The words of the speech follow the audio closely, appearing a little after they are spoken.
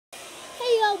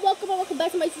welcome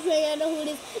back to my YouTube channel. I know who it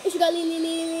is. It's your girl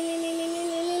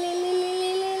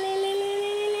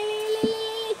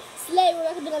Slay. We're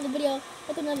back with another video,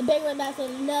 with another banger, right back with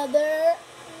another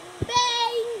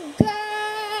banger.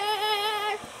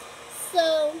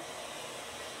 So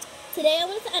today I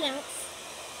wanted to announce.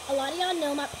 A lot of y'all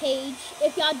know my page.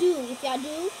 If y'all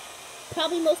do,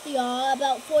 probably most of y'all,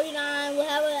 about 49,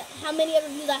 whatever, how many other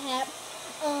views I have.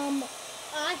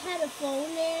 I had a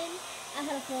phone then.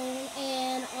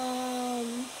 And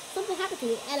something happened to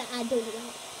it, and I don't know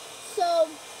what. So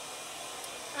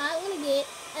I want to get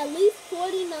at least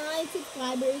 49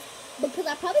 subscribers because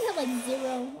I probably have like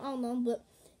 0. I don't know, but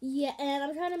yeah. And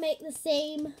I'm trying to make the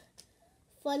same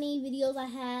funny videos I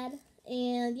had,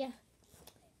 and yeah,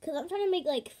 because I'm trying to make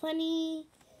like funny,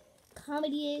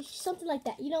 comedy-ish, something like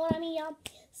that. You know what I mean, y'all?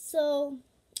 So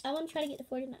I want to try to get to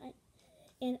 49,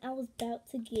 and I was about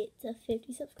to get to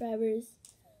 50 subscribers.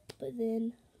 But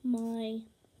then my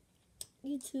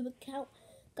YouTube account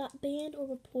got banned or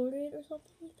reported or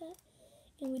something like that.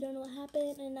 And we don't know what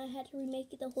happened. And I had to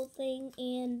remake it, the whole thing.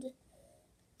 And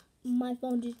my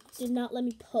phone just did not let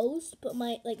me post. But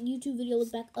my YouTube video was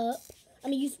back up. I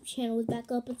mean, YouTube channel was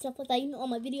back up and stuff like that. You know, all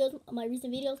my videos, all my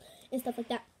recent videos and stuff like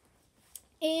that.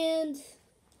 And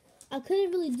I couldn't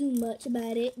really do much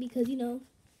about it because, you know,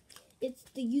 it's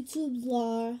the YouTube's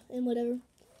law and whatever.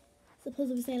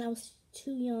 Supposedly saying I was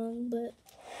too young, but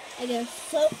I guess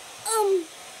so.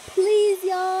 Please,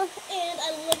 y'all, and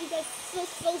I love you guys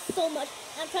so much.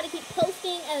 I'm trying to keep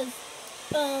posting as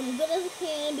good as I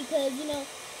can because, you know,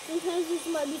 sometimes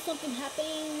there might be something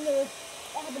happening or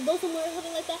I have to go somewhere or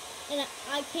something like that, and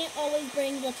I can't always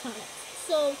bring electronics.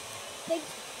 So thank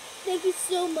you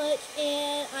so much,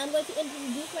 and I'm going to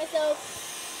introduce myself.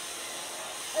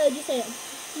 Just say it.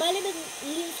 My name is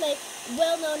Leon Slay,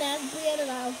 well known as Brianna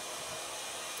Lau.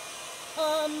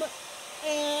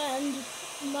 And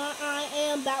I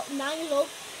am about 9 years old.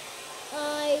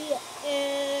 I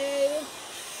am,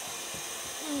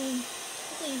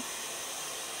 let's see,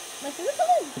 my favorite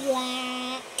color is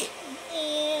black,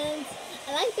 and I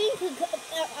like being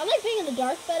in the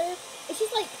dark better. It's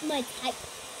just like my type,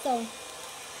 so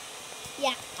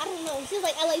yeah, I don't know. It's just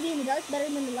like I like being in the dark better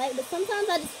than the light, but sometimes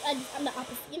I'm the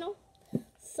opposite, you know.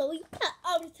 So yeah,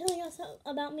 I'll be telling y'all something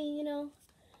about me, you know.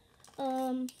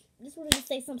 Just wanted to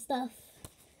say some stuff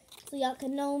so y'all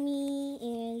can know me,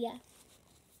 and yeah.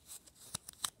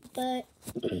 But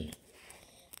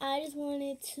I just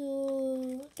wanted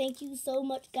to thank you so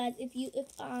much, guys. If you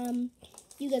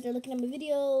guys are looking at my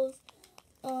videos,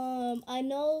 I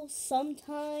know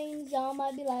sometimes y'all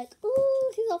might be like,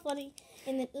 "Ooh, she's so funny,"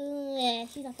 and then, yeah,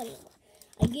 she's not funny anymore.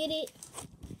 I get it.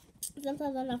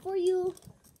 Sometimes I'm not for you,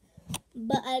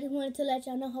 but I just wanted to let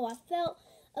y'all know how I felt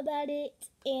about it,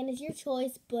 and it's your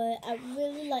choice, but I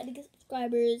really like to get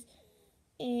subscribers,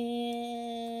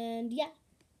 and yeah,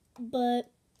 but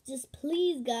just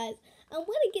please, guys, I want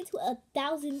to get to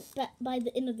 1,000 by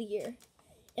the end of the year.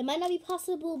 It might not be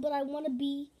possible, but I want to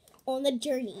be on the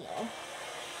journey, y'all.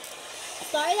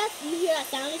 Sorry that you hear that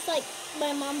sound. It's like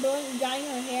my mom drying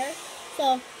her hair.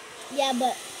 So yeah,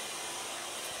 but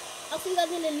I'll see you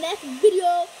guys in the next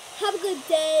video. Have a good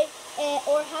day,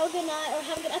 or have a good night, or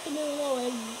have a good afternoon, or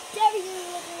whatever you're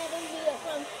looking at this video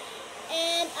from.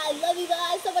 And I love you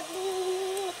guys so much.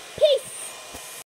 Peace.